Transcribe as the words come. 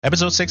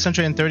Episode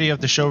 630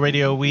 of the show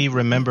radio, we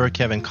remember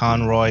Kevin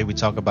Conroy. We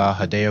talk about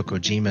Hideo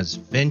Kojima's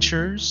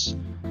ventures.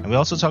 And we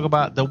also talk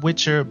about The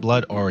Witcher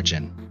Blood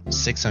Origin.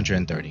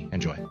 630.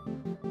 Enjoy. Hey,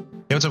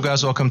 what's up,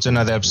 guys? Welcome to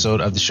another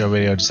episode of the show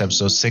radio. This is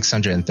episode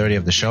 630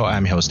 of the show.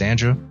 I'm your host,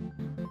 Andrew.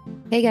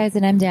 Hey, guys,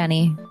 and I'm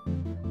Danny.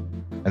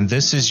 And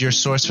this is your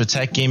source for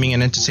tech, gaming,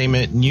 and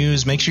entertainment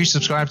news. Make sure you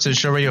subscribe to the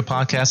Show Radio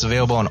podcast,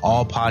 available on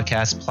all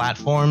podcast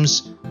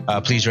platforms.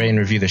 Please rate and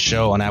review the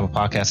show on Apple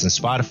Podcasts and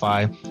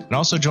Spotify. And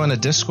also join the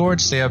Discord.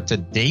 Stay up to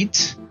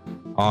date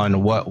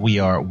on what we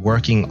are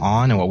working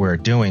on and what we're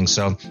doing.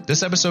 So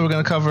this episode, we're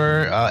going to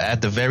cover at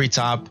the very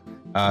top,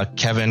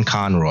 Kevin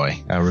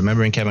Conroy.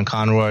 Remembering Kevin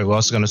Conroy, we're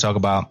also going to talk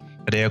about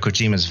Hideo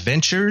Kojima's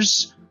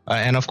ventures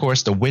and, of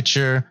course, The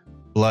Witcher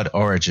Blood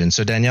Origin.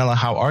 So, Daniela,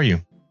 how are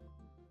you?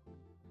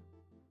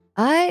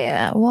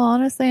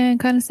 Honestly, I'm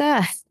kind of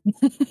sad.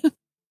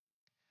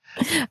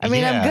 I'm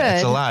good.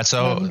 It's a lot.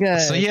 So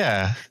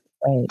yeah,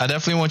 right. I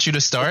definitely want you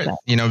to start,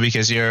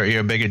 because you're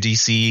a bigger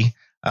DC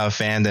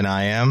fan than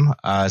I am.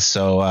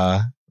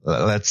 So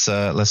let's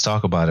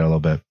talk about it a little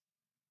bit.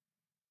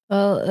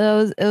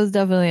 Well, it was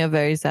definitely a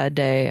very sad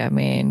day. I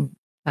mean,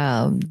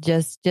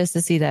 just to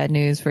see that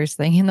news first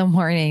thing in the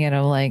morning, and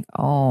I'm like,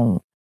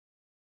 oh,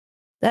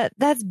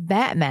 that's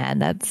Batman.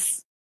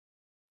 That's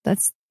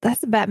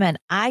the Batman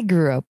I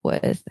grew up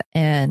with,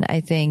 and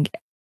I think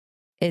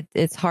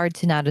it's hard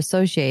to not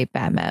associate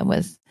Batman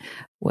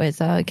with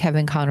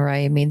Kevin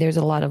Conroy. I mean, there's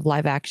a lot of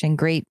live action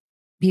great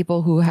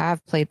people who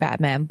have played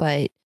Batman,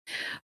 but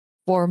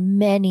for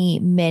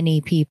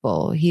many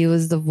people, he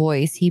was the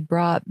voice. He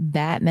brought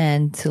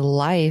Batman to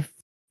life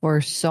for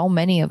so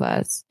many of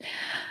us.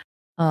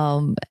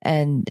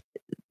 And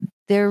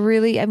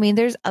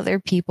there's other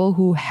people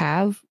who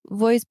have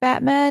voiced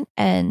Batman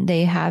and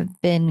they have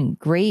been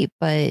great,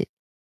 but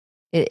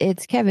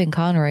it's Kevin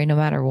Conroy no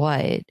matter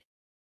what.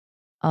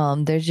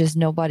 There's just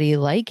nobody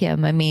like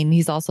him. I mean,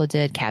 he's also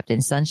did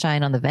Captain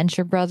Sunshine on the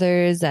Venture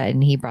Brothers,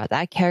 and he brought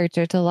that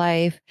character to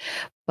life.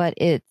 But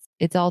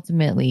it's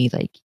ultimately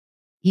like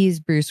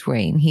he's Bruce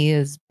Wayne. He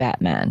is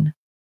Batman,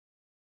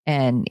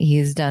 and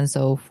he's done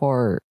so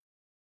for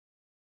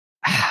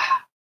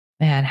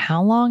man,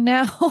 how long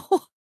now?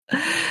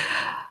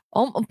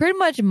 Pretty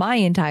much my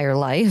entire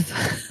life.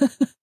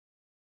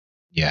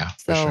 Yeah,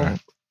 for sure.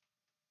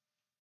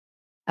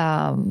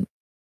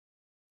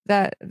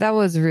 That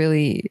was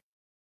really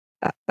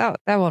that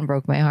one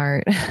broke my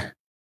heart.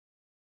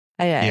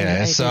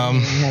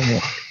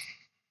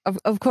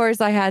 Of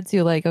course I had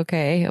to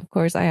of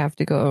course I have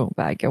to go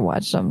back and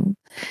watch some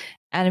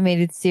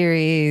animated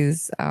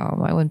series.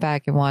 I went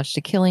back and watched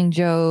The Killing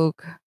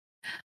Joke.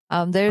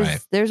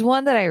 There's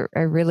one that I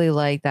really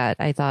like that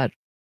I thought,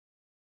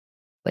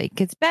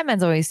 because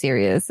Batman's always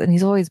serious and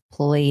he's always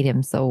played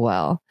him so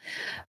well.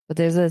 But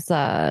there's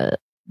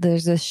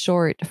this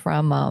short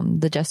from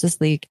the Justice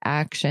League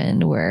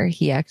Action where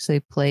he actually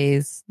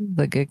plays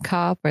the good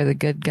cop or the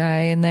good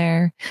guy in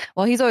there.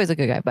 Well, he's always a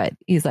good guy, but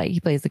he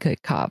plays the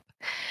good cop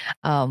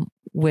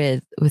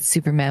with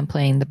Superman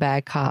playing the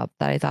bad cop.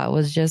 That I thought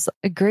was just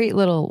a great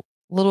little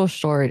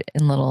short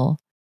and little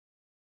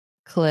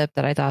clip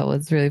that I thought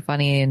was really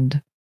funny and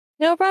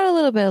brought a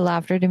little bit of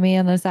laughter to me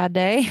on a sad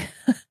day.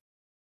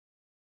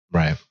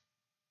 Right.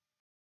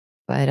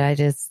 But I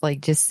just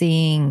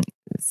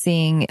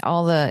seeing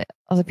all the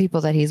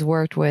people that he's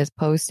worked with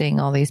posting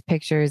all these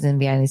pictures and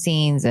behind the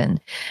scenes and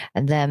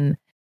them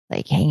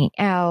hanging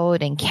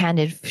out and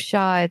candid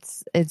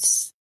shots.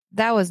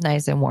 That was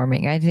nice and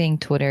warming. I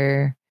think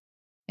Twitter,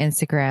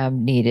 Instagram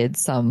needed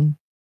some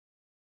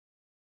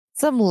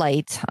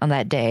light on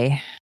that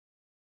day.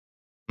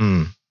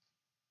 I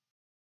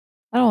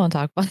don't want to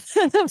talk about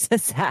it. I'm so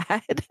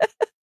sad.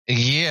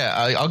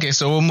 Yeah. Okay.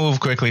 So we'll move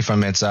quickly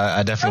from it. So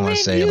I definitely want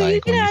to say, when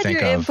you think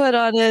your input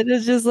on it,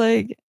 it's just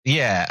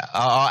yeah,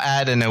 I'll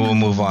add and then we'll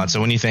move on. So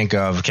when you think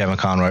of Kevin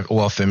Conroy,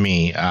 well, for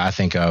me, I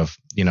think of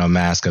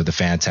Mask of the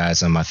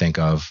Phantasm. I think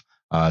of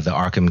the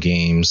Arkham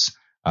games,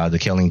 The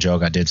Killing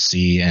Joke. I did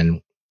see,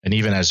 and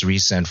even as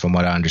recent, from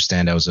what I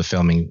understand, there was a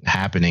filming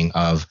happening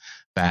of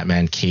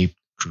Batman Caped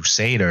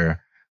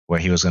Crusader, where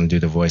he was going to do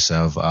the voice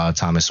of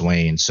Thomas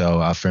Wayne.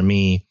 So for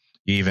me,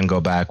 you even go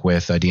back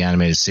with the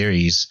animated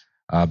series.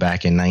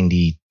 Back in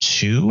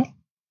 92,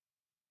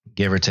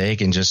 give or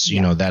take. And just,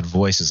 that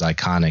voice is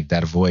iconic.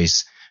 That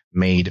voice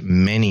made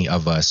many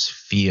of us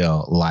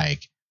feel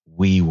like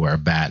we were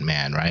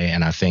Batman, right?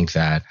 And I think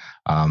that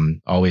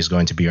always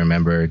going to be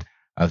remembered.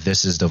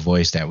 This is the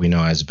voice that we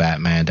know as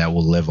Batman that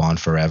will live on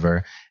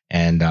forever.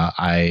 And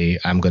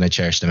I'm going to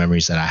cherish the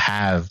memories that I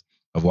have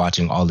of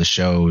watching all the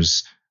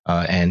shows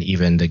and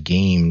even the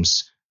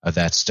games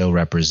that still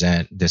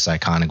represent this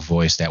iconic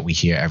voice that we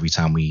hear every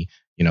time we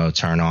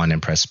turn on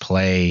and press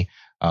play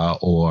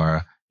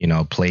or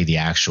play the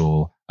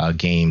actual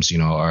games,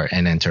 or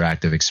an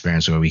interactive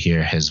experience where we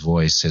hear his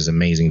voice, his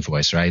amazing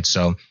voice, right?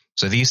 So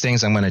these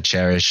things I'm going to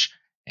cherish,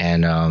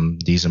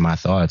 and these are my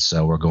thoughts.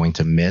 So we're going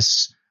to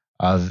miss,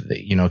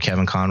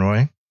 Kevin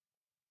Conroy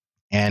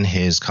and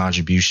his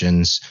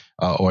contributions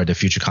or the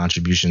future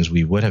contributions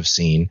we would have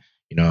seen,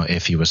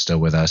 if he was still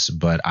with us.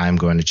 But I'm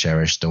going to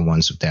cherish the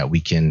ones that we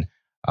can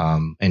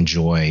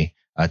enjoy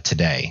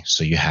today.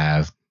 So you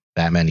have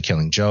Batman the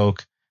Killing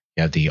Joke,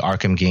 you have the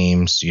Arkham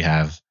games, you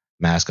have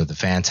Mask of the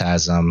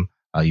Phantasm,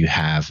 you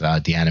have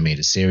the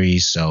animated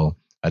series. So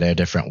there are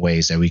different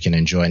ways that we can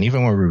enjoy. And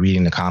even when we're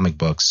reading the comic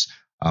books,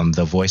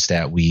 the voice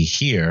that we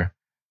hear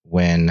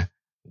when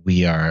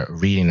we are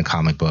reading the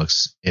comic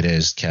books, it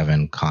is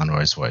Kevin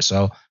Conroy's voice.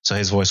 So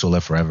his voice will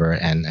live forever.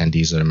 And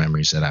these are the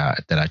memories that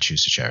I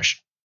choose to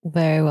cherish.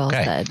 Very well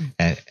said.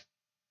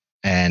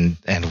 And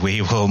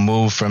we will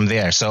move from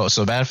there. So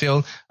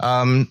Battlefield,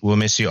 we'll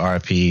miss you,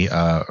 RP.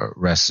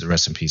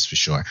 Rest in peace for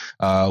sure.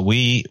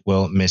 We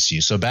will miss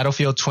you. So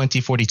Battlefield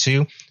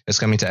 2042 is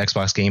coming to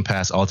Xbox Game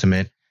Pass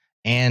Ultimate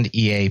and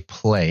EA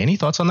Play. Any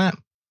thoughts on that?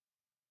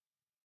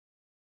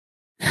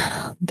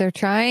 They're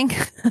trying.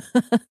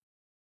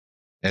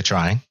 They're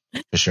trying,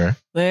 for sure.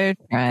 They're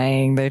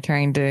trying. They're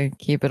trying to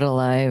keep it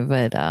alive,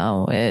 but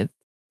it's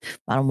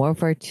Modern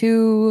Warfare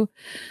 2.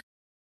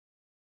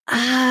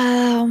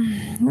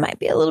 Might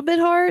be a little bit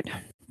hard.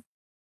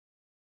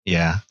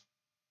 Yeah.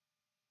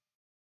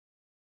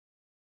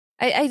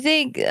 I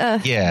think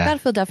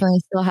Battlefield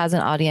definitely still has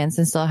an audience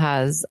and still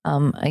has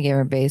a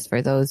gamer base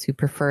for those who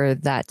prefer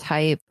that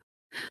type.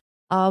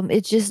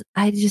 I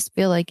just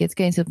feel like it's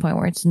getting to the point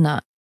where it's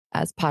not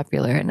as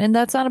popular, and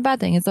that's not a bad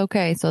thing. It's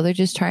okay. So they're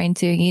just trying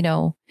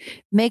to,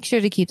 make sure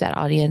to keep that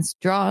audience,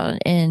 draw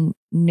in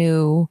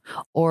new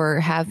or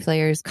have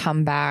players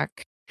come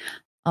back.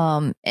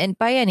 And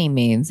by any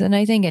means, and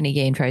I think any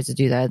game tries to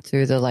do that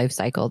through the life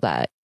cycle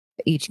that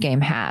each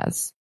game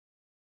has.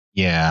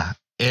 Yeah,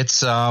 it's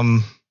so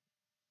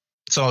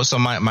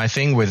my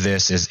thing with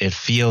this is it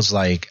feels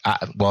like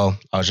I'll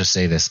just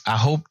say this. I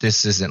hope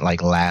this isn't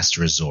like last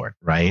resort,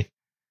 right?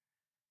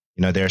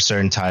 There are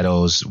certain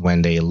titles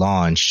when they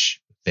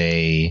launch,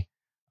 they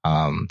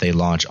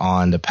launch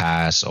on the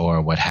pass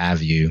or what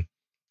have you.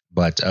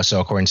 But so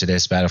according to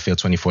this, Battlefield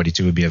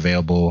 2042 would be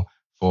available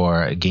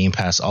for Game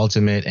Pass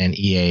Ultimate and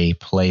EA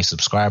Play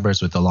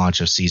subscribers with the launch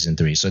of Season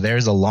 3. So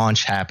there's a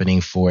launch happening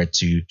for it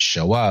to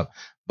show up,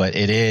 but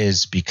it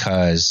is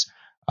because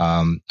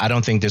I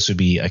don't think this would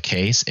be a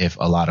case if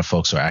a lot of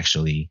folks are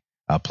actually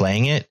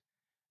playing it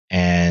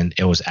and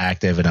it was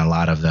active in a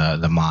lot of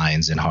the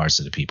minds and hearts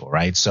of the people,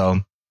 right?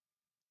 So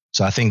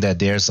I think that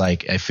there's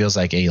it feels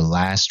like a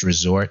last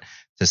resort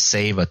to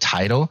save a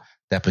title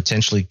that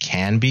potentially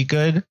can be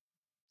good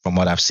from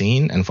what I've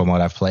seen and from what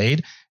I've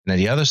played. And then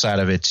the other side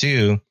of it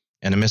too,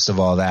 in the midst of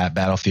all that,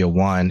 Battlefield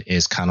 1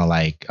 is kind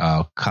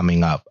of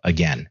coming up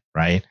again,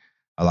 right?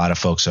 A lot of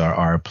folks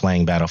are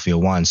playing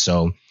Battlefield 1.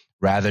 So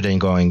rather than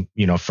going,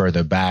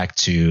 further back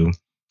to,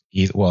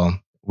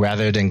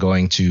 rather than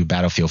going to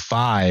Battlefield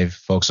 5,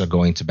 folks are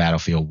going to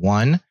Battlefield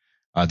 1.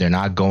 They're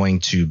not going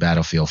to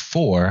Battlefield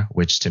 4,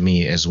 which to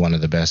me is one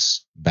of the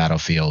best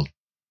Battlefield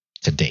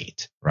to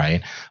date,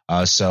 right?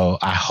 So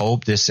I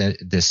hope this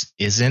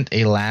isn't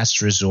a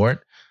last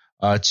resort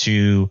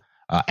to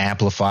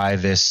amplify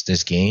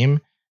this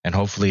game, and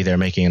hopefully they're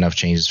making enough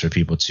changes for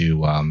people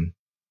to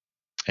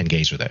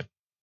engage with it.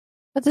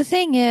 But the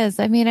thing is,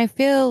 I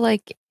feel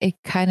like it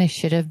kind of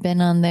should have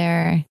been on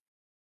there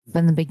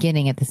from the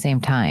beginning at the same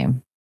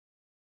time.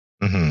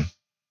 Mm-hmm.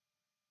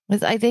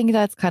 I think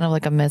that's kind of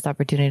like a missed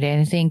opportunity.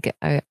 And I think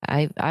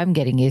I'm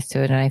getting used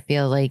to it. And I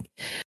feel like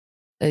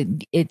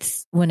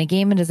it's when a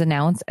game is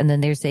announced and then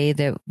they say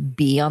that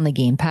be on the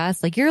Game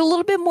Pass, you're a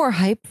little bit more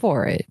hyped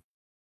for it.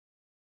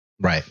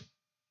 Right.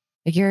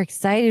 You're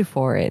excited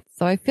for it.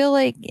 So I feel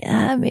like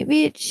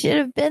maybe it should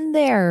have been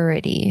there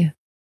already.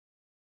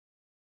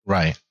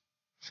 Right.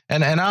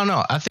 And I don't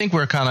know. I think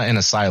we're kind of in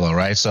a silo,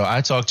 right? So I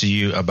talk to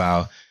you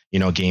about,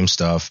 game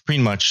stuff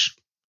pretty much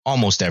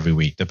almost every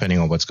week, depending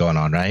on what's going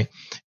on, right?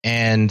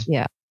 And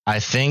yeah, I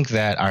think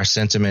that our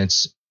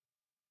sentiments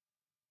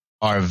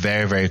are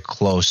very, very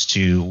close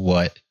to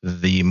what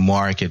the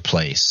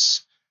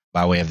marketplace,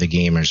 by way of the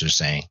gamers, are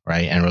saying,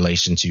 right? In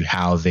relation to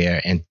how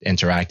they're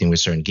interacting with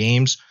certain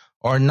games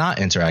or not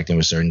interacting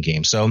with certain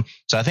games. So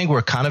I think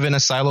we're kind of in a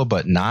silo,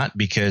 but not,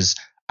 because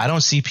I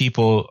don't see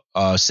people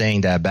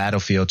saying that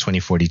Battlefield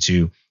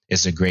 2042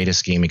 is the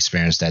greatest game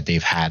experience that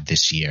they've had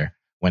this year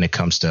when it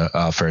comes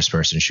to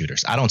first-person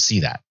shooters. I don't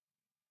see that.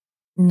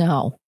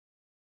 No,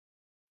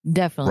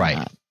 definitely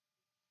not.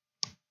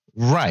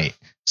 Right.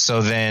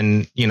 So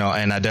then,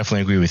 and I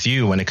definitely agree with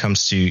you when it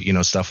comes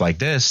to, stuff like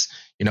this.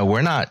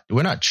 We're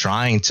not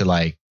trying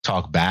to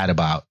talk bad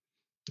about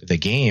the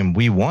game.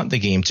 We want the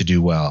game to do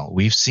well.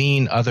 We've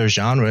seen other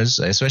genres,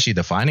 especially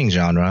the fighting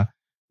genre,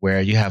 where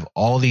you have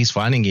all these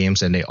fighting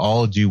games and they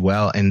all do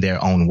well in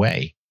their own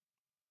way.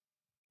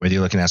 Whether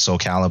you're looking at Soul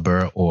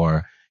Calibur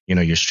or,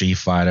 your Street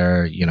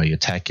Fighter, your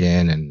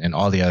Tekken and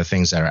all the other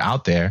things that are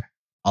out there,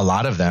 a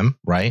lot of them,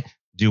 right,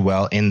 do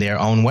well in their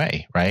own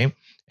way, right?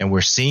 And we're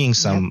seeing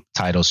some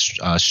titles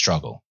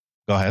struggle.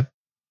 Go ahead.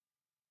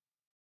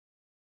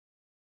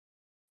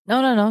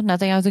 No,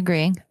 nothing. I was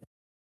agreeing.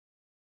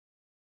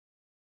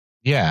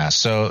 Yeah,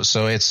 so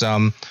it's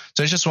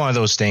just one of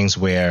those things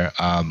where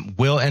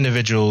will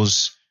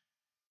individuals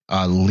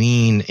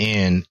lean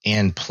in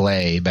and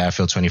play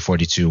Battlefield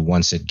 2042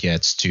 once it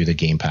gets to the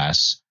Game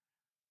Pass?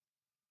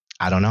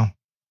 I don't know.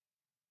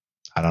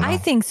 I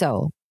think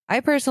so.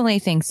 I personally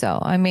think so.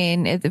 I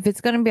mean, if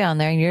it's going to be on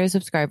there and you're a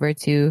subscriber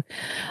to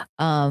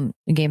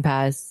Game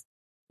Pass,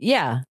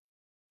 yeah,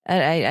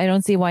 I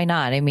don't see why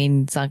not. I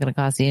mean, it's not going to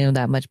cost you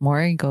that much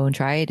more. Go and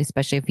try it,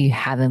 especially if you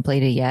haven't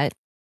played it yet.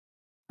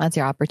 That's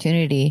your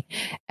opportunity.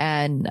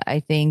 And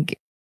I think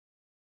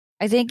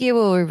it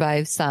will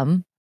revive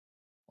some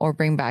or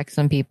bring back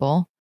some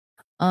people.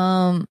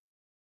 I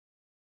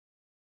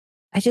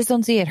just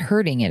don't see it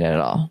hurting it at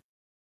all.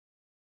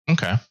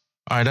 Okay. All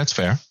right. That's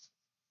fair.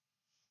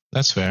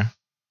 That's fair.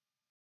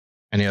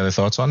 Any other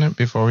thoughts on it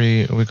before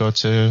we go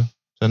to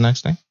the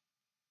next thing?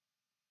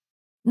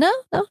 No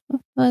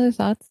other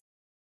thoughts.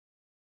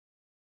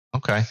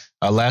 Okay.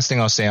 Last thing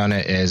I'll say on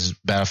it is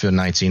Battlefield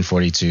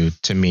 1942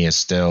 to me is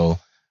still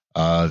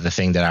the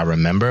thing that I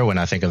remember when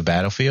I think of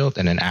Battlefield.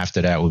 And then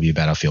after that will be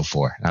Battlefield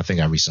 4. I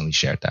think I recently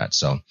shared that.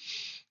 So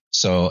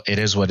it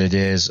is what it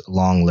is.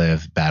 Long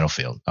live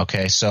Battlefield.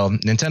 Okay. So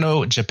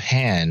Nintendo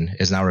Japan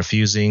is now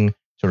refusing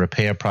to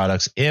repair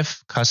products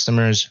if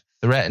customers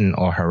threaten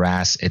or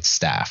harass its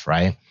staff,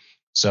 right?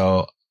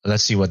 So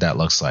let's see what that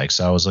looks like.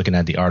 So I was looking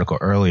at the article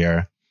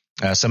earlier.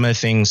 Some of the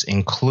things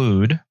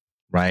include,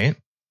 right,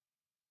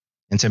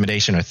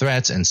 intimidation or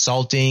threats,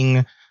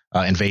 insulting,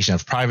 invasion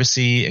of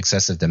privacy,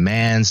 excessive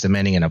demands,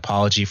 demanding an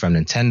apology from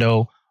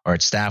Nintendo or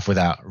its staff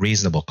without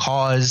reasonable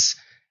cause,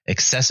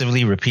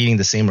 excessively repeating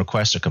the same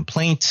request or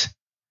complaint,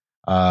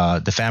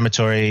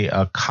 defamatory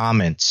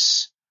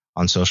comments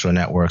on social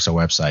networks or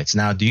websites.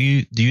 Now, do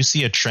you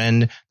see a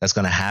trend that's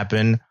going to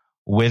happen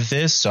with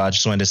this? So I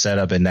just wanted to set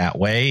up in that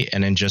way.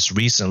 And then just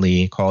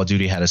recently, Call of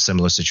Duty had a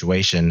similar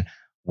situation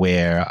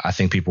where I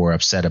think people were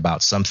upset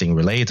about something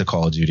related to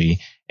Call of Duty,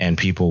 and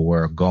people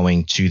were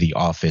going to the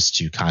office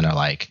to kind of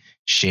like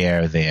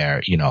share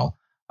their,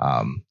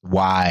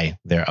 why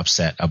they're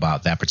upset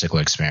about that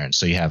particular experience.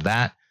 So you have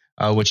that,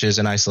 which is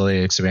an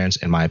isolated experience,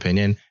 in my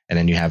opinion. And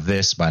then you have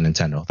this by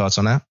Nintendo. Thoughts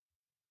on that?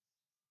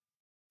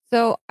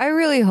 So I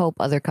really hope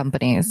other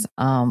companies,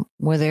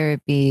 whether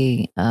it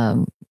be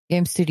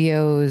game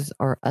studios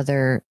or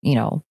other,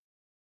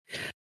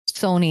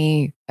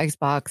 Sony,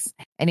 Xbox,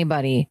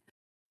 anybody,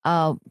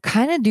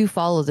 kind of do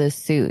follow this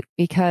suit,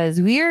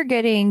 because we are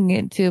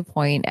getting to a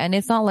point, and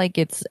it's not like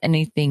it's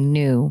anything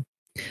new,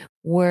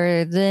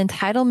 where the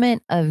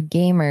entitlement of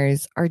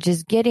gamers are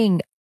just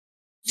getting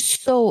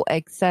so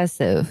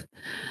excessive,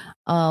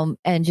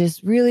 and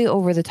just really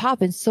over the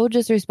top and so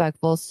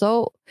disrespectful.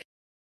 So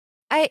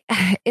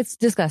it's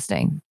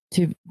disgusting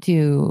to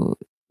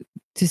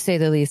say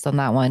the least on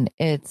that one.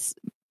 It's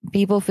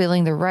people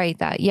feeling the right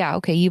that, yeah,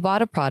 okay, you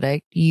bought a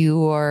product,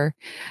 you're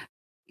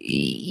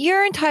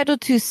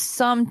entitled to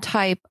some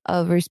type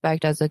of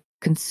respect as a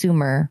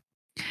consumer.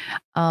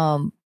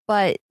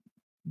 But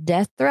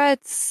death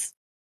threats,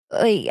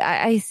 like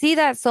I see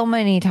that so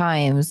many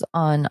times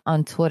on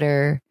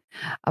Twitter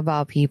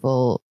about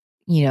people,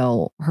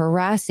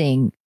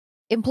 harassing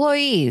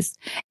employees,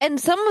 and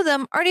some of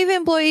them aren't even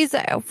employees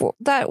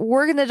that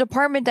work in the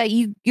department that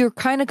you're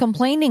kind of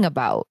complaining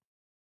about,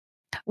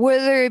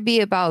 whether it be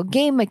about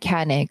game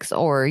mechanics,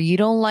 or you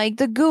don't like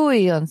the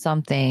GUI on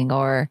something,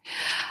 or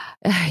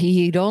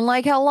you don't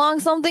like how long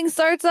something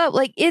starts up.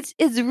 Like it's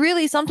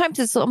really, sometimes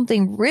it's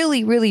something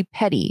really, really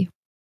petty.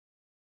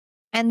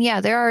 And yeah,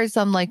 there are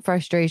some like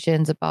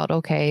frustrations about,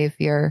 okay, if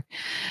your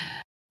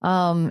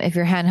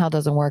handheld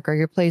doesn't work, or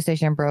your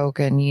PlayStation broke,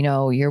 and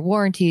your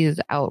warranty is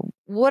out,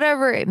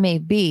 whatever it may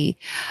be,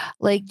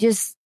 like,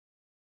 just,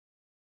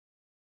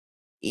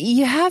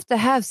 you have to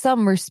have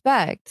some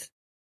respect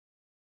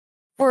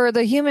for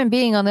the human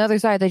being on the other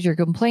side that you're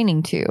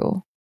complaining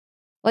to.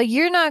 Like,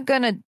 you're not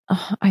gonna,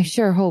 I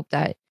sure hope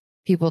that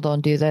people don't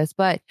do this,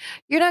 but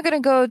you're not gonna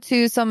go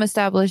to some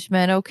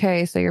establishment,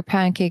 okay, so your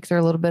pancakes are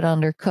a little bit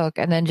undercooked,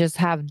 and then just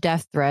have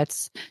death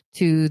threats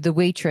to the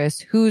waitress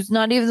who's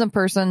not even the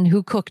person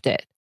who cooked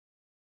it.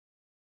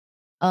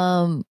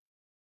 So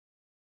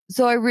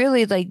I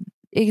really, like,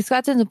 it's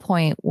gotten to the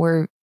point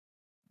where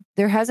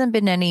there hasn't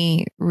been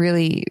any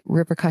really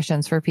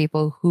repercussions for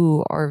people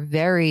who are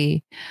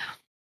very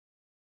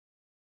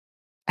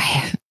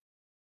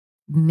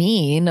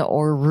mean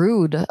or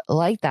rude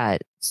like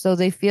that. So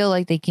they feel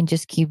like they can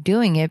just keep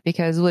doing it,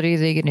 because what are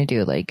they going to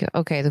do? Like,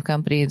 okay, the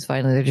company is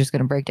finally, they're just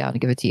going to break down and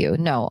give it to you.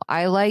 No,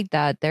 I like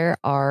that there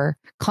are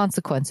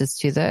consequences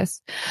to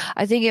this.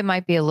 I think it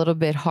might be a little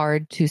bit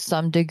hard to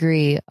some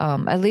degree,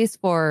 at least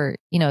for,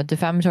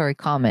 defamatory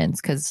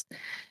comments, because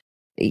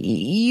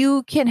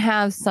you can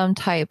have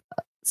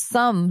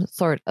some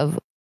sort of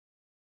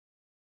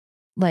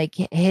like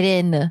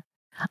hidden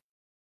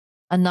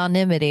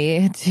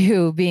anonymity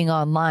to being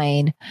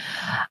online.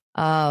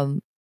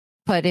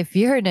 But if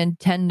you're a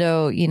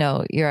Nintendo,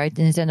 your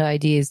Nintendo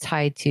ID is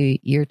tied to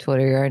your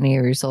Twitter or any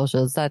of your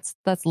socials, that's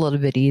a little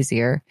bit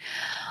easier.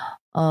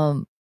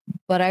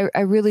 But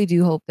I really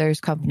do hope there's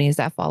companies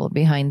that follow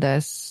behind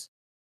this,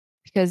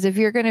 because if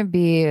you're going to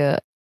be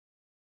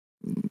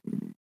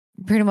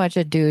pretty much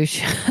a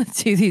douche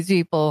to these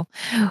people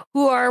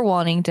who are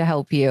wanting to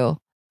help you.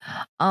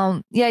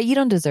 Yeah, you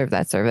don't deserve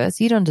that service.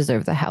 You don't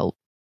deserve the help.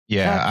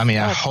 Yeah,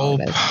 I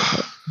hope.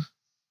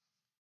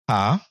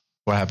 Huh?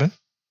 What happened?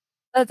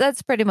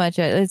 That's pretty much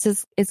it.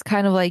 It's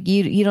kind of like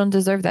you don't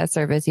deserve that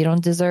service. You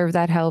don't deserve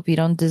that help. You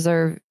don't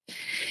deserve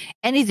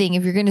anything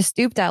if you're going to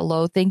stoop that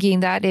low,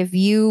 thinking that if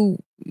you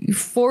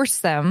force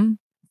them,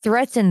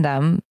 threaten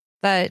them,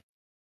 that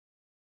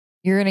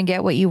you're going to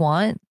get what you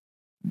want.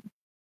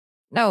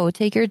 No,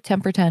 take your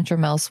temper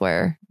tantrum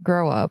elsewhere.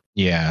 Grow up.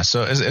 Yeah,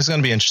 so it's going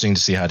to be interesting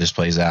to see how this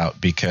plays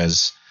out,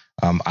 because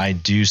I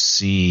do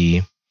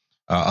see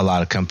a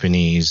lot of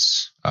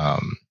companies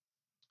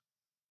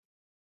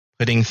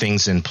putting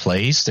things in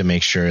place to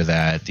make sure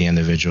that the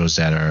individuals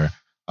that are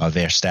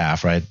their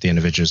staff, right, the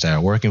individuals that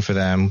are working for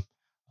them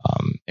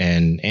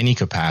in any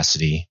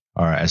capacity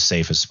are as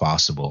safe as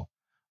possible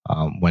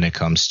when it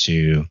comes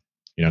to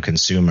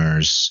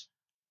consumers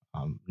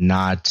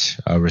not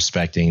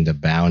respecting the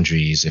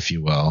boundaries, if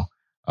you will,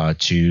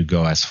 to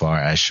go as far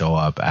as show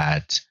up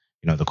at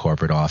the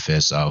corporate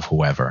office of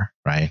whoever,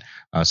 right?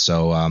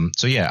 So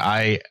yeah,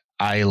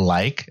 I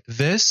like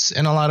this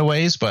in a lot of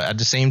ways, but at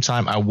the same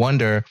time, I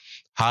wonder,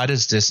 how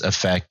does this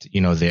affect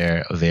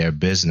their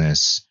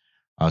business?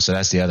 So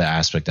that's the other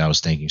aspect I was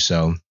thinking.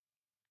 So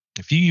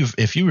if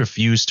you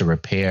refuse to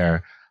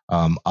repair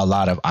a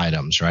lot of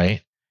items,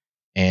 right?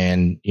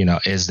 And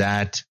what does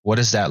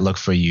that look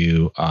for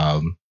you?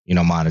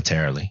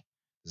 Monetarily,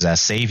 does that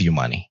save you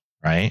money,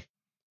 right?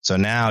 So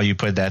now you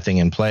put that thing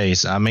in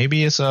place.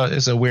 Maybe it's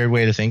a weird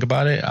way to think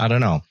about it. I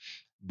don't know,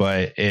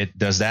 but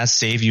does that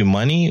save you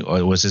money,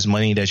 or was this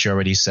money that you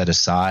already set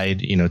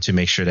aside, to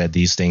make sure that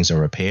these things are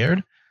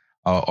repaired,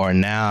 or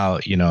now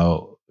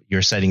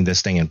you're setting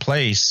this thing in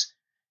place,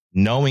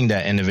 knowing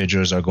that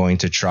individuals are going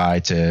to try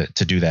to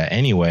do that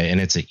anyway, and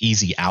it's an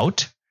easy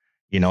out,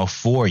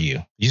 for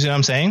you. You see what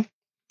I'm saying?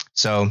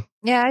 So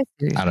yeah,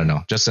 I don't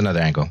know. Just another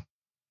angle.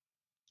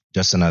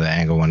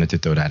 Wanted to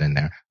throw that in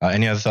there.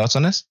 Any other thoughts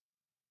on this?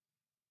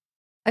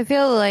 I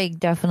feel like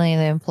definitely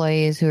the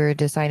employees who are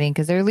deciding,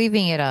 because they're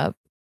leaving it up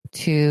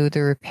to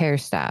the repair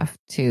staff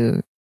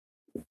to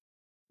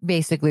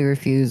basically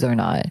refuse or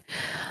not.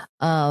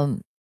 I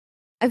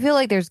feel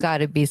like there's got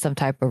to be some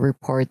type of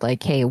report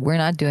like, hey, we're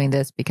not doing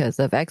this because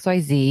of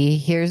XYZ.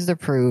 Here's the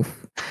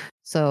proof.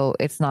 So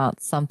it's not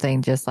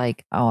something just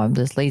like, oh, I'm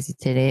just lazy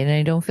today and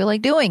I don't feel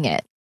like doing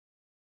it.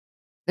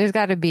 There's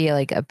got to be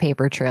like a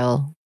paper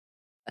trail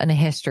and a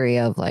history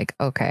of like,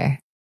 okay,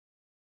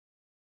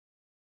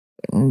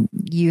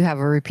 you have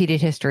a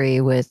repeated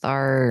history with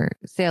our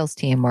sales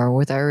team or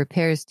with our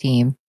repairs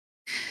team.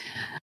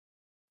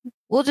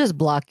 We'll just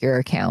block your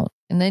account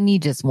and then you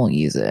just won't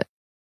use it.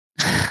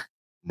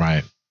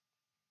 Right.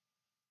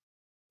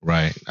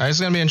 It's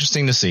going to be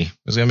interesting to see.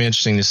 It's going to be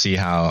interesting to see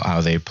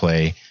how they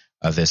play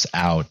this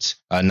out.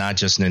 Not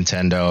just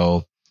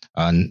Nintendo,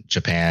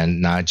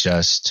 Japan, not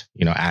just,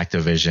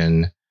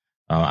 Activision.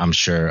 I'm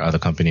sure other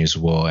companies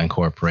will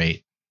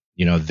incorporate,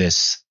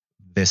 this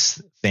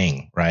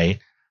thing, right?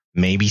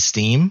 Maybe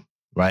Steam,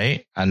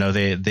 right? I know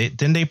they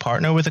didn't they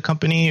partner with a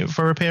company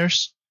for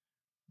repairs?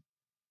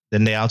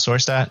 Didn't they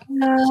outsource that?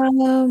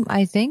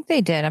 I think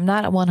they did. I'm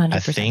not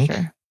 100%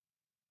 sure.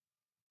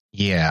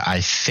 Yeah,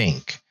 I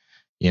think,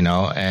 and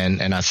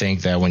I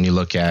think that when you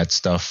look at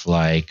stuff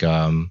like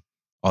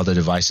all the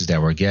devices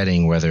that we're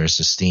getting, whether it's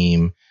the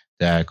Steam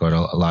Deck or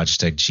the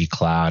Logitech G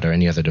Cloud or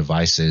any other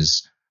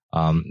devices,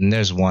 and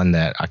there's one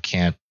that I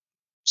can't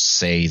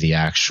say the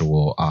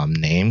actual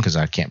name because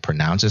I can't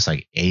pronounce it. It's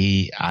like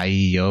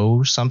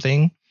AIO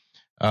something.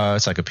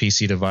 It's like a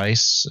PC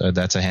device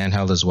that's a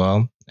handheld as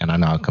well. And I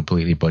know I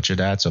completely butchered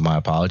that, so my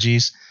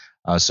apologies.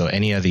 So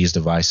any of these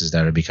devices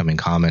that are becoming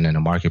common in the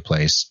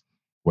marketplace,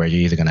 where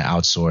you're either going to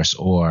outsource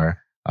or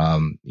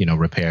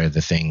repair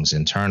the things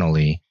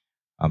internally,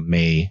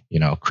 may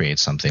create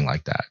something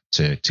like that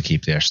to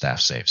keep their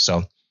staff safe.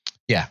 So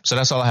yeah, so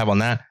that's all I have on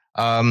that.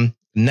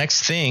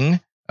 Next thing,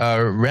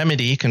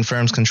 Remedy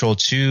confirms Control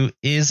 2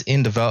 is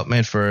in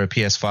development for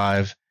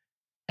PS5,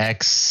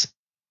 XSX,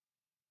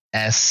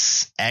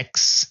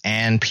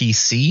 and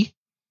PC.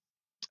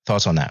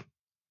 Thoughts on that?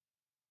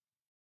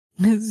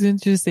 It's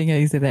interesting how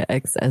you say that,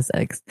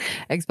 XSX,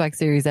 Xbox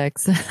Series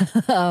X.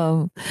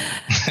 No,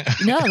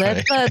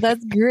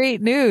 that's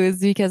great news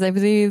because I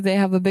believe they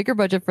have a bigger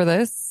budget for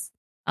this.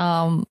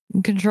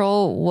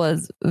 Control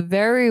was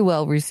very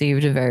well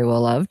received and very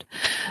well loved.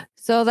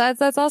 So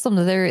that's awesome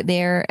that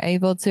they're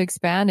able to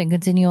expand and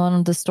continue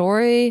on the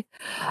story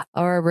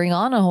or bring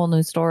on a whole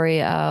new story.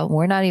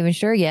 We're not even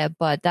sure yet,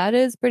 but that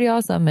is pretty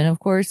awesome. And of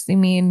course, I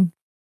mean,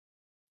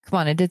 come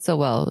on, it did so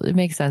well. It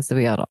makes sense to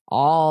be on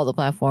all the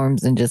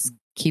platforms and just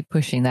keep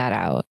pushing that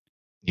out.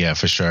 Yeah,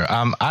 for sure.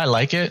 I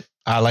like it.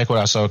 I like what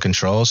I saw with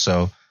Control.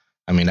 So,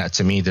 I mean,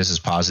 to me, this is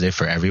positive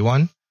for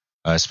everyone,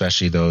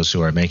 especially those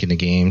who are making the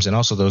games and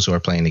also those who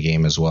are playing the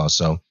game as well.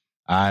 So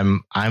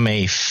I'm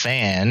a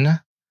fan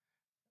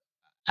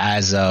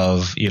as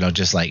of,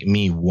 just like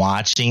me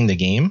watching the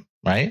game,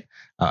 right?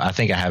 I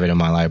think I have it in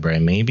my library.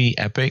 Maybe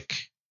Epic.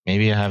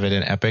 Maybe I have it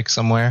in Epic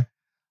somewhere.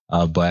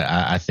 But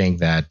I think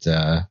that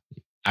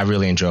I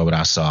really enjoyed what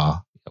I saw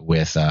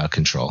with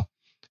Control.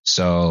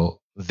 So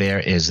there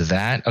is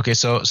that. Okay,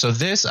 so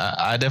this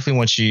I definitely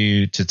want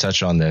you to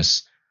touch on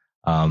this.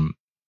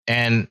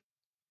 And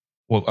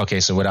well, okay,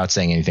 so without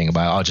saying anything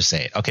about it, I'll just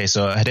say it. Okay,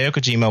 so Hideo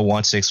Kojima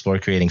wants to explore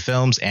creating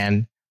films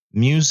and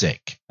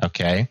music.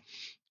 Okay,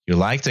 you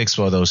like to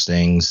explore those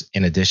things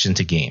in addition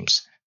to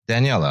games.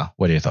 Daniela,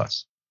 what are your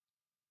thoughts?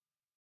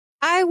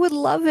 I would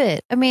love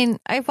it. I mean,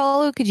 I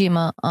follow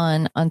Kojima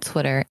on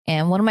Twitter,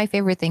 and one of my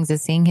favorite things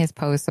is seeing his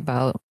posts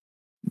about.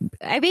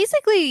 I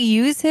basically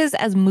use his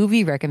as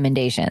movie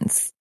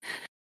recommendations.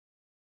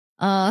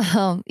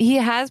 He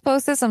has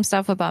posted some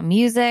stuff about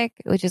music,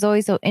 which is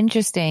always so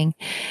interesting.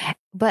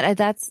 But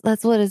that's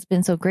what has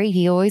been so great.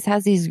 He always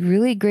has these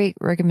really great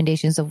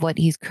recommendations of what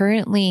he's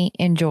currently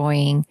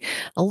enjoying,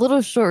 a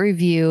little short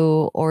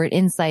review or an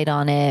insight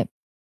on it.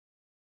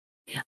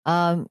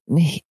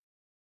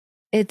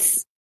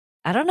 It's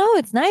I don't know.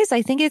 It's nice.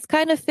 I think it's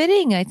kind of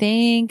fitting. I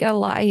think a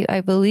lot.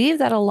 I believe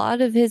that a lot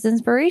of his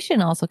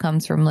inspiration also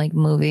comes from like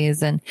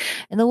movies and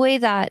the way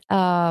that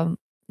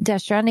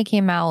Death Stranding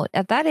came out.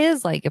 That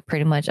is like a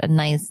pretty much a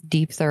nice,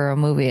 deep, thorough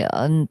movie.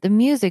 And the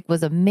music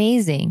was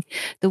amazing.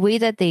 The way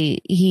that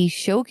he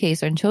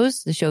showcased and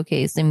chose to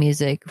showcase the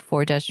music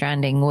for Death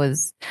Stranding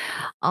was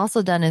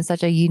also done in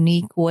such a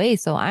unique way.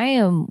 So I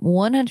am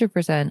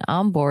 100%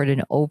 on board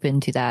and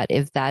open to that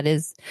if that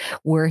is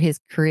where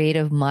his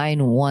creative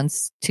mind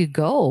wants to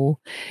go.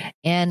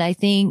 And I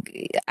think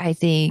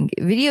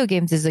video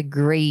games is a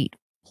great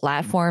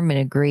platform and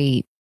a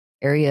great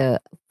area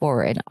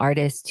for an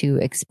artist to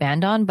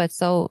expand on. But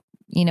so,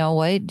 you know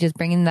what, just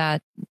bringing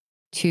that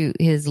to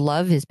his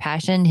love, his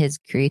passion, his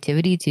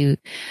creativity to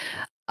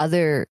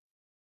other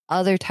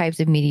types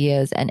of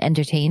medias and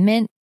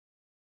entertainment,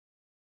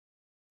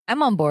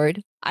 I'm on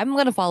board. I'm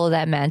going to follow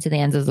that man to the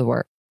ends of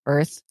the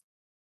earth,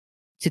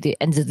 to the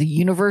ends of the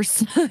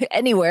universe,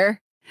 anywhere.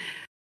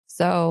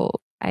 So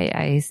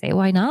I say,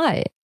 why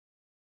not?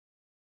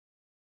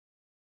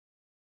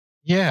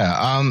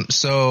 Yeah.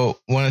 So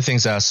one of the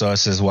things I saw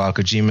says, while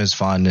Kojima's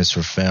fondness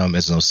for film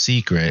is no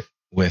secret,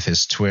 with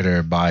his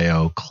Twitter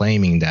bio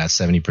claiming that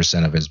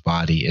 70% of his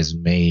body is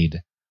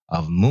made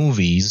of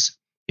movies,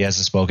 he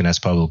hasn't spoken as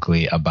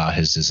publicly about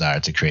his desire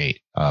to create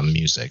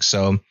music.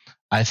 So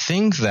I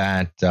think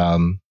that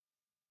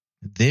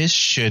this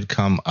should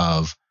come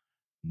of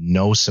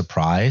no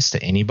surprise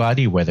to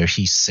anybody, whether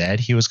he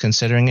said he was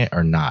considering it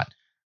or not.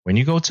 When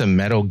you go to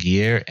Metal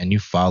Gear and you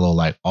follow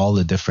like all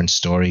the different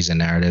stories and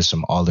narratives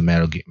from all the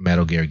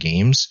Metal Gear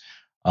games,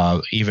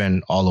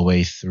 even all the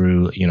way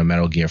through,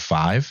 Metal Gear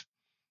 5,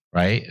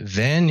 right?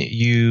 Then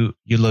you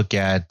look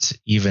at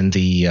even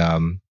the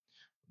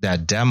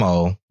that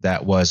demo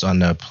that was on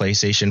the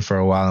PlayStation for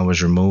a while and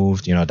was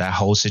removed, that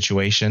whole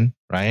situation,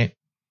 right?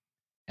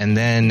 And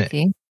then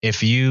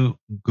if you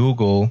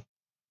Google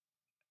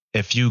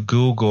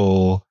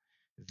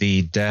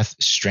the Death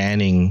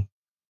Stranding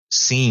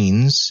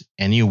scenes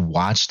and you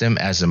watch them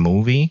as a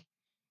movie,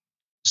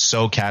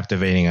 so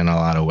captivating in a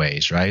lot of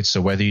ways, right? So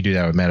whether you do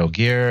that with Metal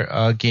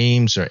Gear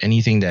games or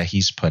anything that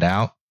he's put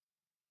out,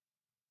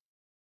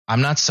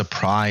 I'm not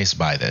surprised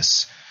by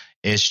this.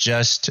 It's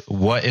just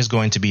what is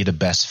going to be the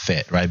best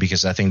fit, right?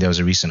 Because I think there was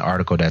a recent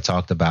article that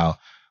talked about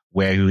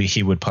where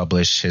he would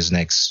publish his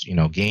next,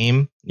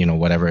 game,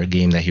 whatever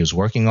game that he was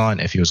working on,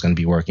 if he was going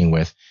to be working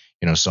with,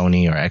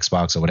 Sony or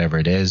Xbox or whatever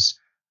it is.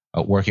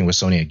 Working with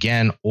Sony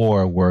again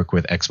or work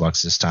with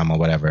Xbox this time or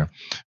whatever.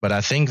 But I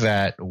think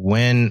that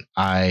when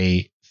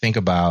I think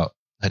about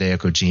Hideo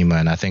Kojima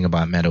and I think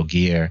about Metal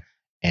Gear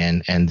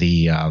and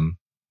the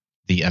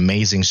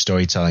amazing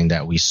storytelling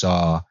that we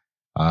saw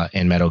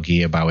in Metal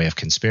Gear by way of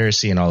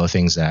conspiracy and all the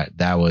things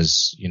that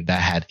was that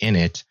had in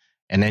it,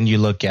 and then you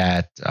look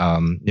at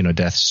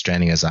Death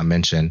Stranding, as I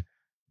mentioned,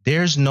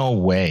 there's no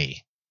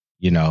way,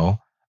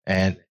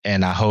 and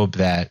I hope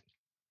that,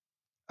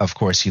 of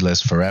course, he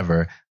lives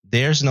forever.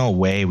 There's no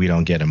way we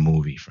don't get a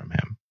movie from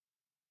him.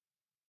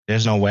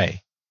 There's no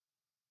way,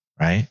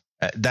 right?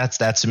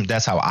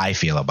 That's how I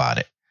feel about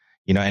it,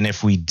 And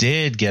if we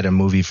did get a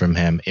movie from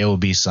him, it would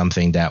be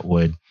something that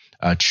would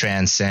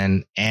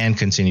transcend and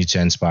continue to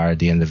inspire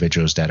the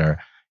individuals that are,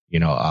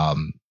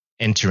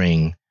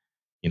 entering,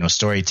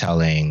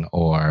 storytelling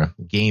or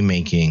game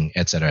making,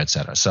 et cetera, et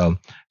cetera. So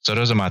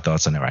those are my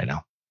thoughts on it right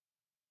now.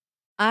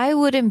 I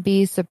wouldn't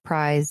be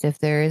surprised if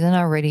there isn't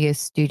already a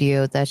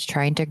studio that's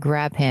trying to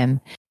grab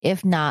him,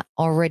 if not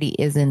already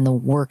is in the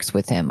works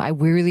with him. I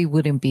really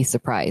wouldn't be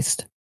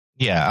surprised.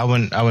 Yeah, I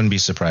wouldn't be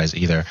surprised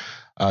either.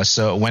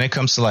 So when it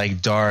comes to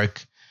like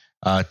dark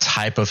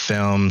type of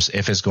films,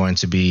 if it's going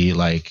to be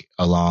like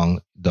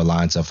along the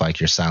lines of like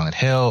your Silent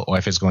Hill, or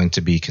if it's going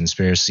to be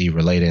conspiracy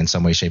related in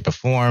some way, shape, or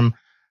form,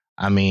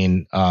 I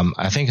mean,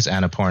 I think it's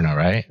Annapurna,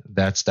 right?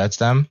 That's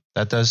them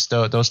that does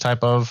those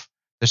type of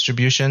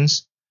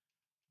distributions.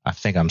 I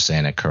think I'm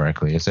saying it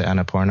correctly. Is it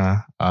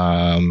Annapurna?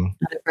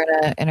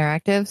 Annapurna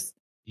Interactives?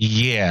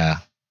 Yeah.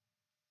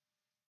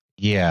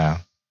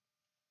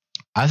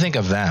 I think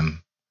of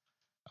them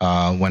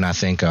when I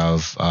think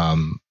of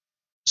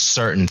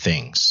certain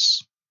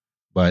things.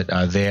 but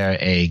they're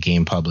a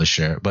game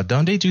publisher. But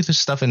don't they do this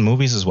stuff in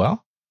movies as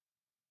well?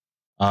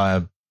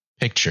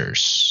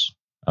 Pictures.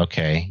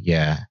 Okay,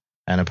 yeah.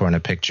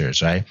 Annapurna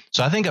Pictures, right?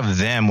 So I think of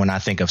them when I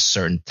think of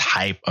certain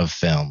type of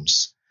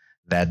films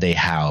that they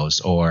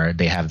house or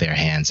they have their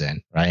hands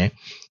in, right?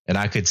 And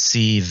I could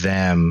see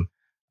them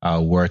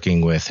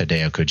working with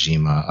Hideo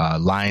Kojima.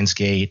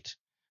 Lionsgate,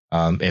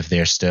 if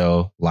they're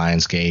still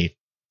Lionsgate,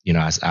 you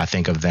know, I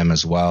think of them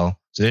as well.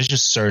 So there's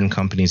just certain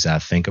companies that I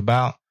think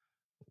about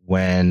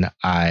when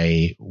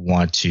I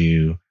want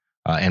to,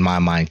 in my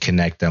mind,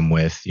 connect them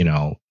with, you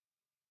know,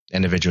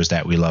 individuals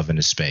that we love in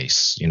the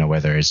space, you know,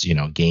 whether it's, you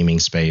know, gaming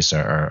space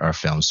or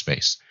film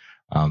space,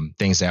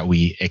 things that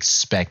we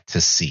expect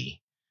to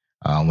see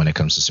when it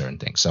comes to certain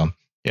things. So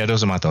yeah,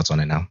 those are my thoughts on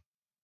it now.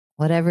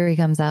 Whatever he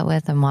comes out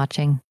with, I'm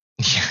watching.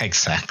 Yeah,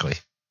 exactly.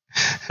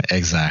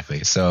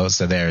 Exactly. So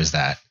there is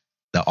that,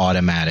 the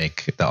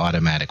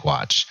automatic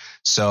watch.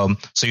 So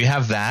you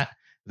have that.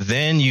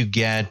 Then you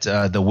get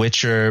the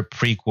Witcher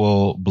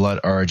prequel,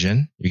 Blood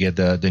Origin. You get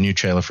the new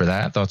trailer for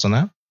that. Thoughts on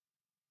that?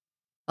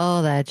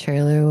 Oh, that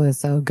trailer was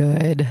so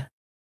good.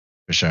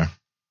 For sure.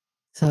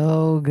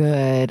 So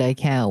good. I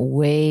can't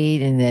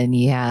wait. And then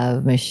you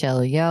have Michelle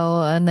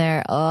Yeoh on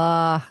there.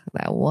 Oh,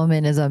 that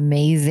woman is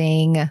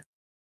amazing.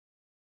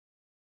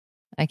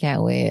 I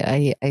can't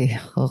wait.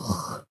 It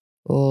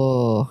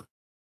looked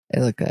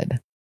good.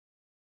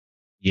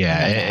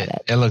 Yeah,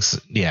 it looks,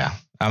 yeah,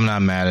 I'm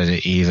not mad at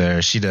it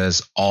either. She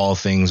does all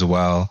things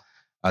well.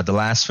 The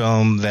last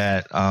film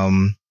that,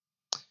 what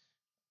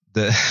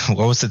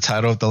was the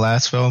title of the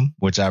last film?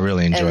 Which I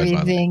really enjoyed.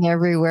 Everything,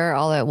 Everywhere,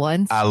 All at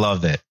Once. I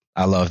loved it.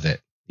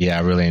 Yeah,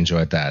 I really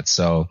enjoyed that.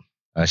 So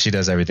she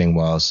does everything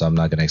well. So I'm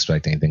not going to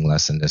expect anything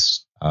less than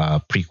this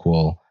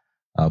prequel,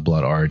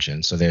 Blood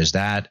Origin. So there's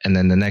that. And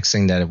then the next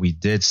thing that we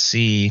did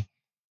see,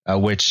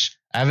 which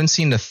I haven't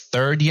seen the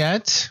third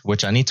yet,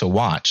 which I need to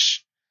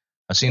watch.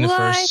 I've seen the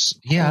first.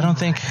 Yeah, I don't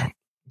think.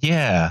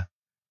 Yeah.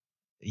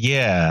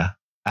 I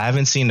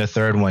haven't seen the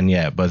third one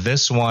yet, but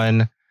this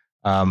one,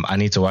 I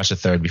need to watch the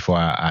third before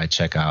I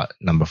check out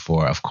number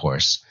 4, of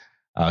course.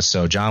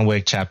 So John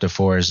Wick Chapter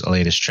 4's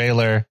latest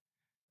trailer.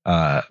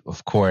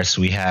 Of course,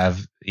 we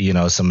have, you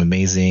know, some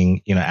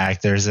amazing, you know,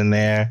 actors in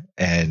there,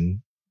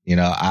 and you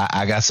know,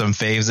 I got some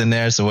faves in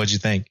there. So what'd you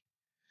think?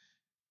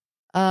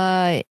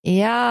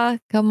 Yeah,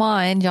 come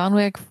on, John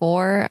Wick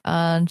 4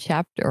 John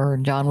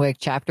Wick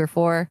Chapter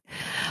 4.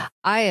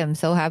 I am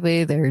so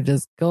happy they're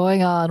just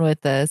going on with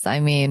this.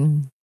 I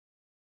mean,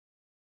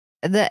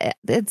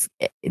 it's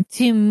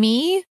to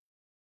me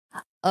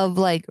of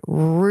like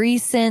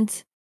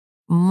recent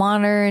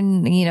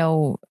modern, you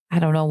know, I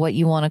don't know what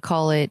you want to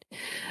call it.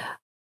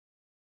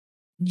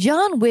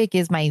 John Wick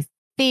is my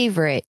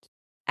favorite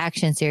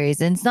action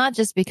series, and it's not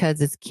just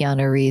because it's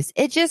Keanu Reeves.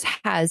 It just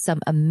has some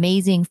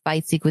amazing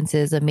fight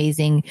sequences,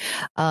 amazing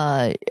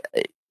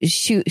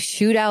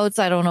shootouts.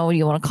 I don't know what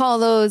you want to call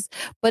those,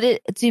 but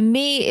to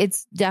me,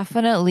 it's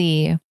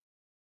definitely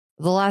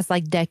the last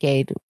like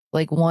decade,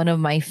 like one of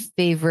my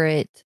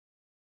favorite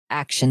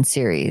action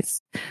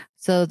series.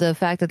 So the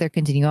fact that they're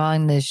continuing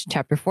on this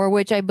Chapter 4,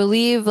 which I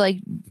believe like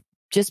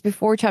just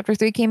before Chapter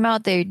 3 came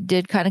out, they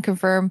did kind of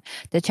confirm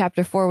that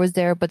Chapter 4 was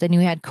there, but then you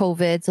had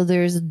COVID, so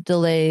there's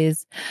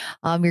delays.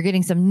 You're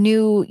getting some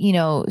new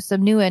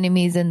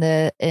enemies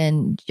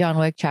in John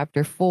Wick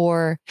Chapter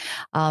 4.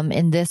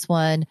 In this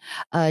one,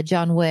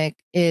 John Wick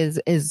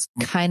is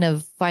kind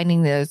of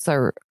finding this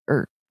or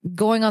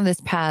going on this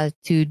path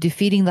to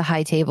defeating the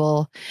High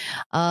Table.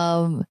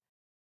 And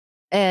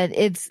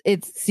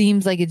it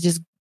seems like it's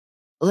just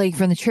like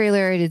from the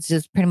trailer, it's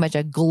just pretty much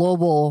a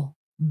global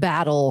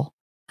battle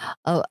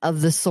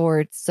of the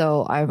sort.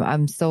 So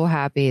I'm so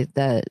happy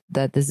that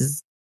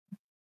this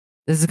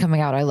is coming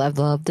out. I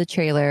love the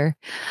trailer.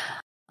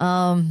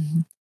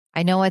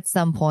 I know at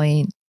some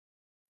point,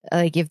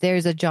 like if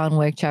there's a John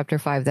Wick Chapter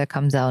 5 that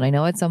comes out, I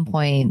know at some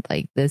point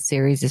like this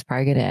series is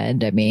probably going to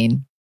end. I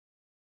mean,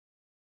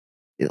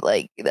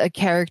 like a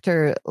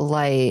character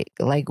like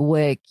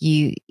Wick,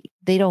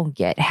 they don't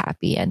get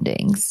happy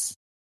endings.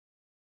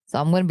 So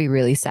I'm going to be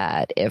really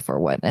sad if or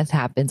when this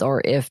happens, or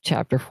if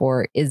Chapter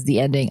 4 is the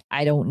ending.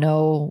 I don't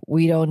know.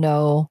 We don't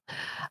know.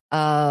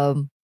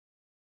 All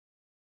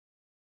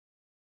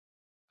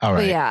right.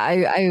 But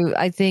yeah,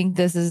 I think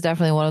this is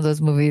definitely one of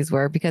those movies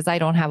where, because I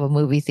don't have a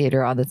movie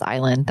theater on this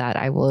island, that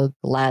I will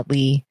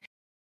gladly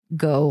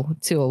go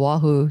to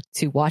Oahu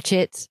to watch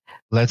it.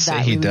 Let's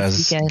say he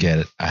does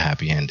get a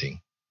happy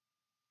ending.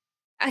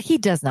 He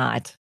does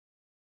not.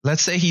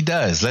 Let's say he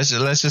does. Let's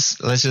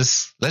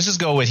just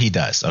go with he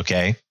does.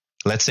 Okay.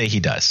 Let's say he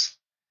does,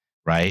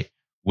 right?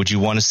 Would you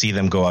want to see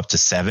them go up to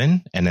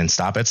 7 and then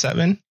stop at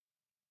 7?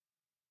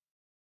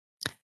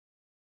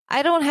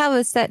 I don't have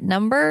a set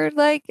number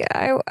like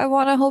I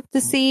want to hope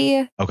to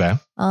see. Okay.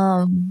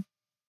 I'm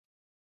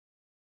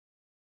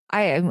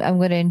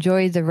going to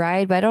enjoy the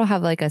ride, but I don't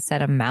have like a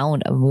set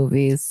amount of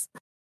movies.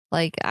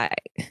 Like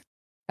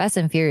Fast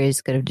and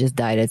Furious could have just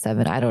died at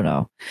 7. I don't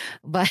know,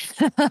 but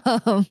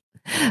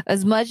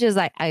as much as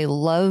I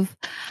love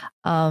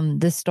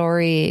the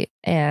story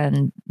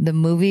and the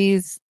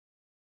movies,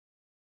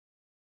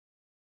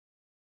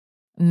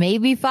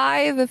 maybe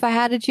 5 if I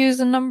had to choose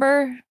a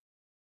number.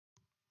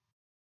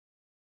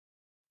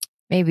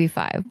 Maybe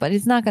 5, but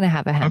it's not going to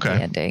have a happy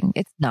ending.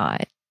 It's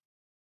not.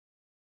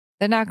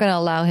 They're not going to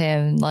allow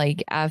him,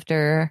 like,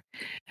 after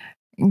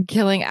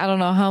killing I don't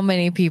know how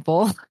many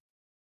people,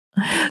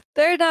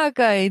 they're not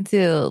going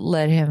to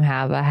let him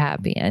have a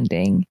happy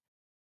ending.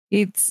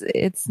 It's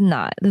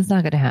not. That's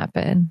not going to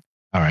happen.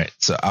 All right.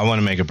 So I want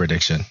to make a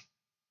prediction.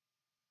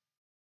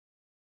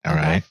 All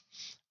right.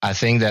 I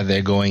think that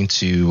they're going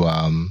to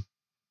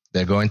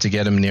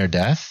get him near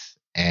death,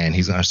 and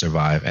he's going to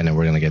survive, and then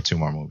we're going to get 2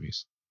 more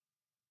movies.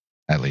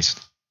 At least.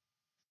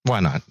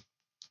 Why not?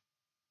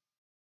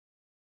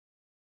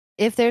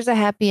 If there's a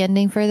happy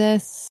ending for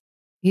this,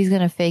 he's going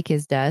to fake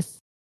his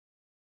death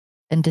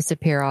and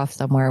disappear off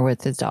somewhere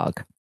with his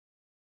dog.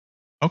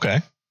 Okay.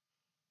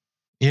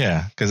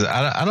 Yeah, because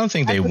I don't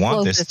think they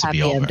want this to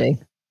be over.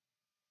 Ending.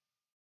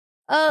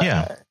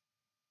 Yeah.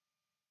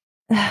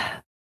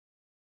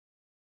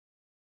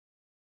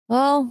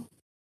 Well,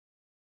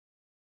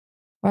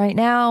 right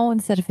now,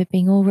 instead of it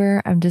being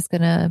over, I'm just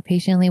going to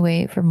patiently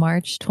wait for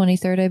March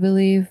 23rd, I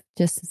believe,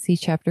 just to see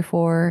Chapter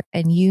 4.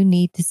 And you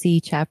need to see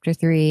Chapter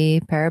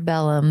 3,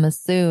 Parabellum,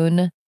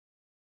 soon.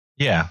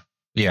 Yeah.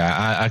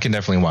 Yeah, I can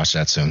definitely watch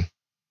that soon.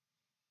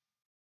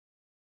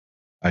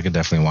 I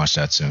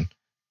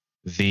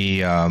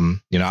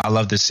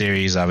love this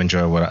series. I've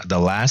enjoyed the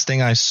last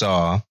thing I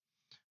saw,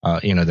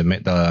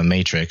 the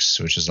Matrix,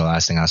 which is the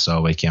last thing I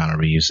saw with Keanu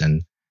Reeves.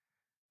 And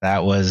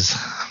that was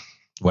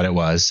what it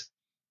was.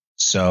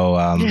 So,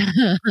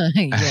 yeah,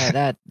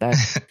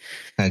 that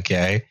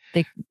okay.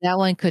 That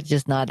one could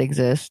just not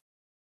exist.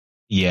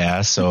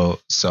 Yeah. So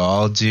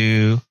I'll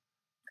do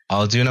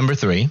number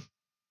 3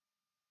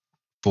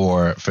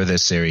 for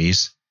this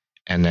series,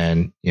 and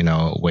then,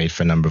 wait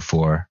for number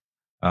 4.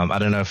 I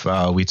don't know if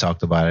we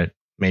talked about it.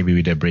 Maybe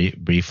we did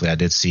briefly. I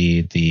did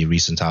see the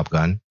recent Top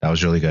Gun. That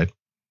was really good.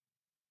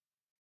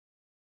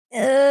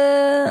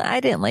 I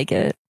didn't like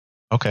it.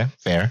 Okay,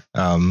 fair.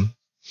 I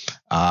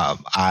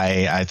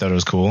thought it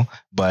was cool,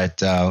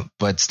 but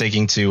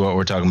sticking to what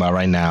we're talking about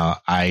right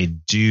now, I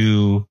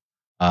do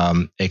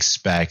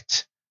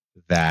expect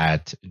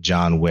that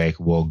John Wick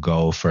will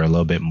go for a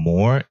little bit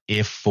more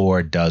if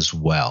 4 does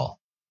well,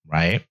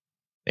 right?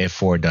 If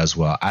 4 does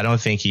well. I don't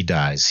think he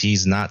dies.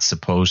 He's not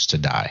supposed to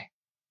die.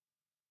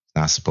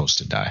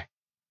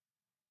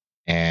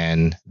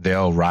 And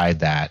they'll ride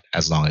that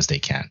as long as they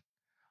can,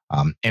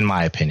 in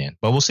my opinion.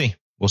 But we'll see.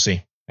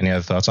 Any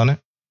other thoughts on it?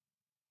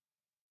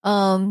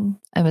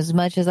 As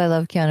much as I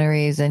love Keanu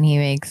Reeves and he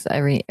makes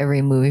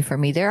every movie for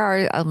me,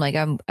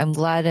 I'm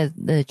glad at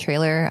the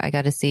trailer I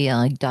got to see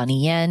like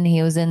Donnie Yen.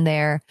 He was in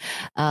there.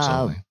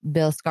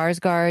 Bill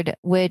Skarsgård,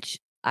 which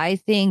I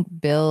think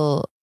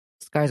Bill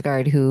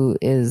Skarsgård, who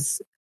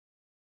is,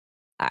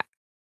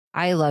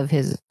 I love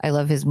his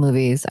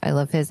movies. I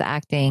love his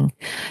acting.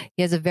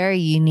 He has a very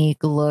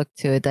unique look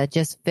to it that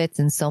just fits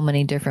in so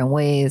many different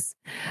ways.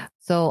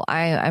 So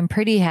I'm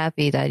pretty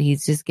happy that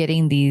he's just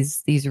getting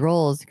these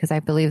roles, because I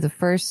believe the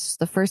first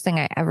thing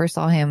I ever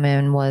saw him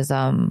in was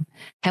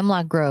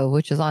Hemlock Grove,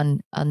 which was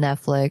on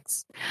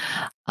Netflix.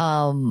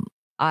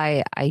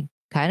 I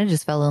kind of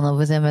just fell in love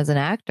with him as an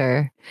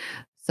actor.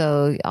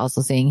 So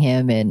also seeing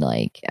him in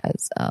like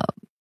as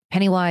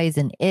Pennywise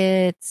and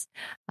It,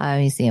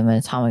 you see him in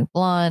Atomic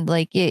Blonde.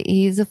 Like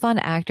he's a fun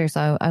actor,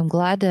 so I'm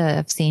glad to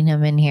have seen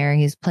him in here.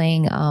 He's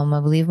playing, I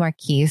believe,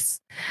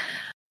 Marquise,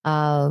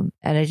 and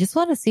I just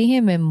want to see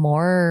him in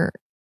more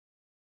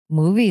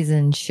movies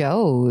and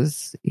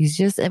shows. He's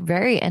just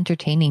very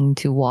entertaining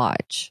to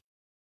watch.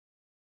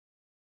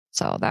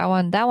 So that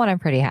one I'm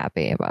pretty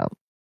happy about.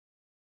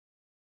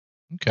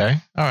 Okay,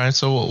 all right.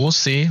 So we'll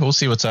see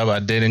what's up. I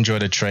did enjoy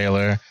the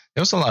trailer.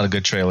 There was a lot of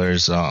good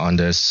trailers on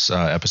this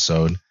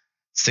episode.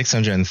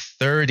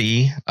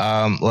 630.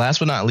 Last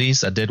but not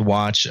least, I did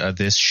watch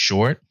this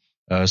short,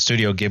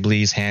 Studio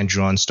Ghibli's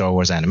hand-drawn Star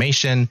Wars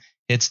animation.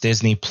 It's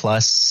Disney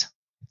Plus.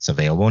 It's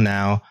available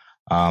now.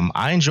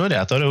 I enjoyed it.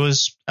 I thought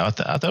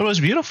it was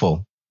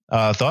beautiful.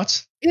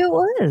 Thoughts? It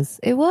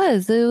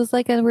was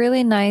like a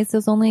really nice. It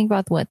was only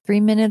about 3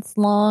 minutes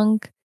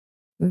long.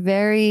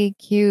 Very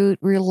cute,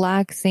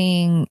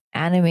 relaxing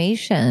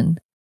animation.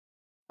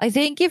 I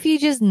think if you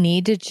just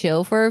need to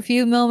chill for a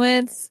few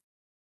moments,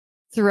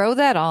 throw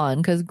that on,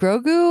 because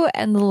Grogu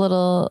and the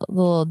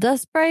little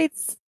dust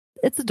sprites,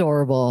 it's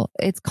adorable.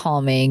 It's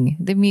calming.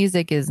 The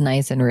music is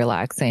nice and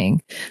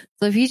relaxing.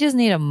 So if you just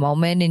need a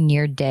moment in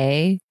your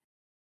day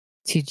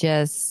to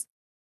just,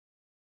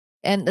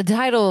 and the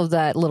title of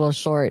that little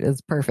short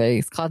is perfect.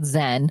 It's called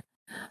Zen.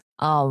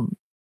 Throw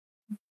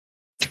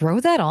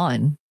that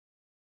on.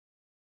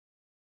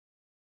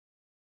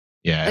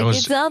 Yeah,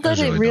 it's not that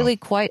it really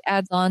quite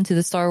adds on to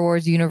the Star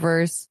Wars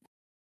universe,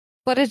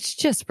 but it's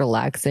just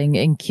relaxing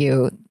and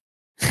cute.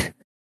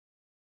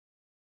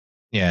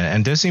 Yeah,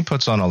 and Disney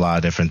puts on a lot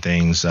of different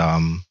things.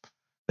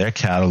 Their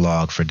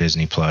catalog for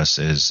Disney Plus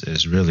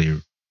is really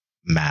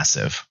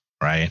massive,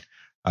 right?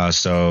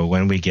 So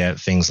when we get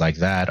things like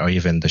that, or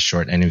even the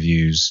short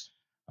interviews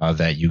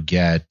that you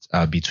get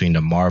between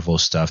the Marvel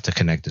stuff to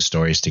connect the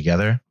stories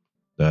together,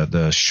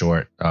 the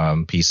short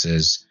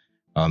pieces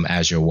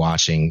as you're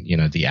watching,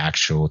 the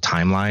actual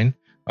timeline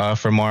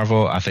for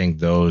Marvel, I think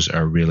those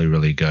are really,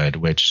 really good,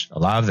 which a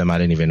lot of them I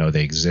didn't even know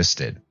they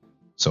existed.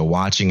 So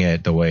watching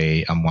it the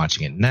way I'm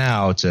watching it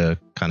now to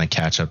kind of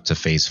catch up to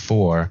phase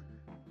 4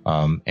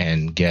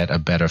 and get a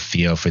better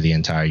feel for the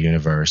entire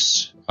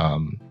universe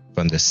from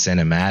the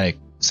cinematic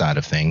side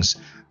of things,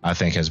 I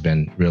think has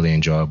been really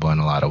enjoyable in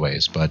a lot of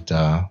ways. But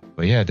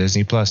yeah,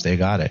 Disney Plus, they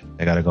got it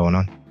going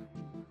on.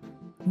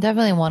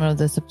 Definitely one of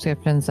the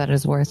subscriptions that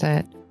is worth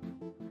it.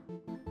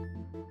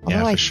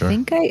 Although yeah, for sure.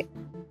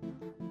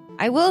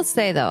 I will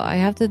say though, I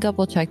have to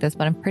double check this,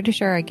 but I'm pretty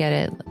sure I get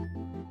it.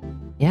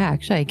 Yeah,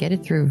 actually, I get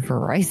it through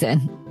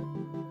Verizon.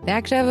 They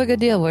actually have a good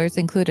deal where it's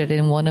included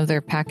in one of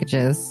their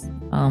packages.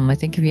 I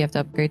think if you have to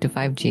upgrade to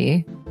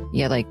 5G,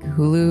 you have like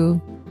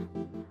Hulu.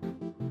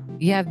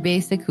 You have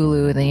basic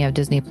Hulu, and then you have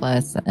Disney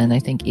Plus, and I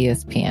think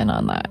ESPN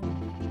on that.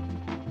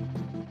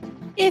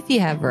 If you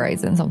have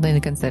Verizon, something to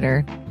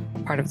consider.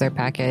 Part of their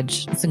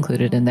package, it's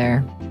included in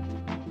there.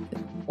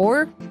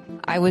 Or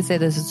I would say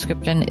the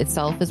subscription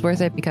itself is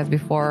worth it, because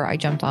before I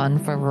jumped on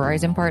for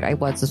Verizon part, I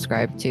was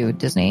subscribed to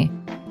Disney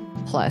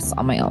Plus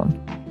on my own.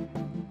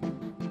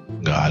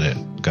 Got it.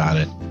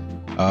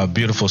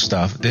 Beautiful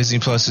stuff. Disney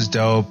Plus is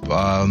dope.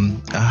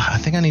 I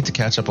think I need to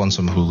catch up on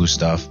some Hulu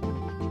stuff.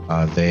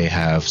 They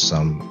have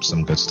some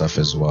good stuff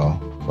as well.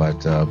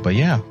 But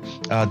yeah,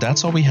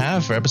 that's all we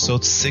have for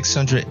episode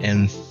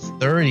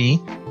 630.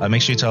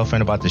 Make sure you tell a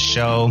friend about the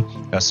show,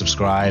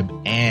 subscribe,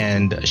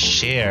 and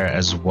share,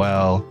 as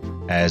well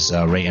as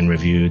rate and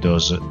review.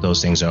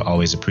 Those things are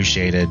always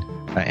appreciated.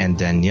 And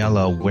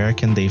Daniela, where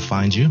can they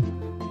find you?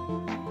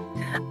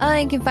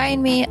 You can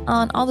find me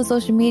on all the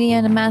social media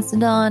and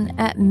Mastodon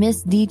at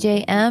Miss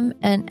DJM.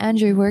 And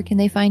Andrew, where can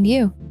they find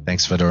you?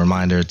 Thanks for the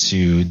reminder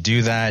to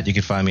do that. You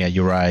can find me at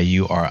Uriah,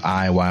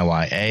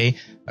 Uriyya.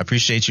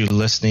 Appreciate you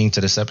listening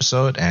to this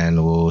episode,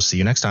 and we'll see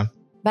you next time.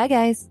 Bye,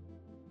 guys.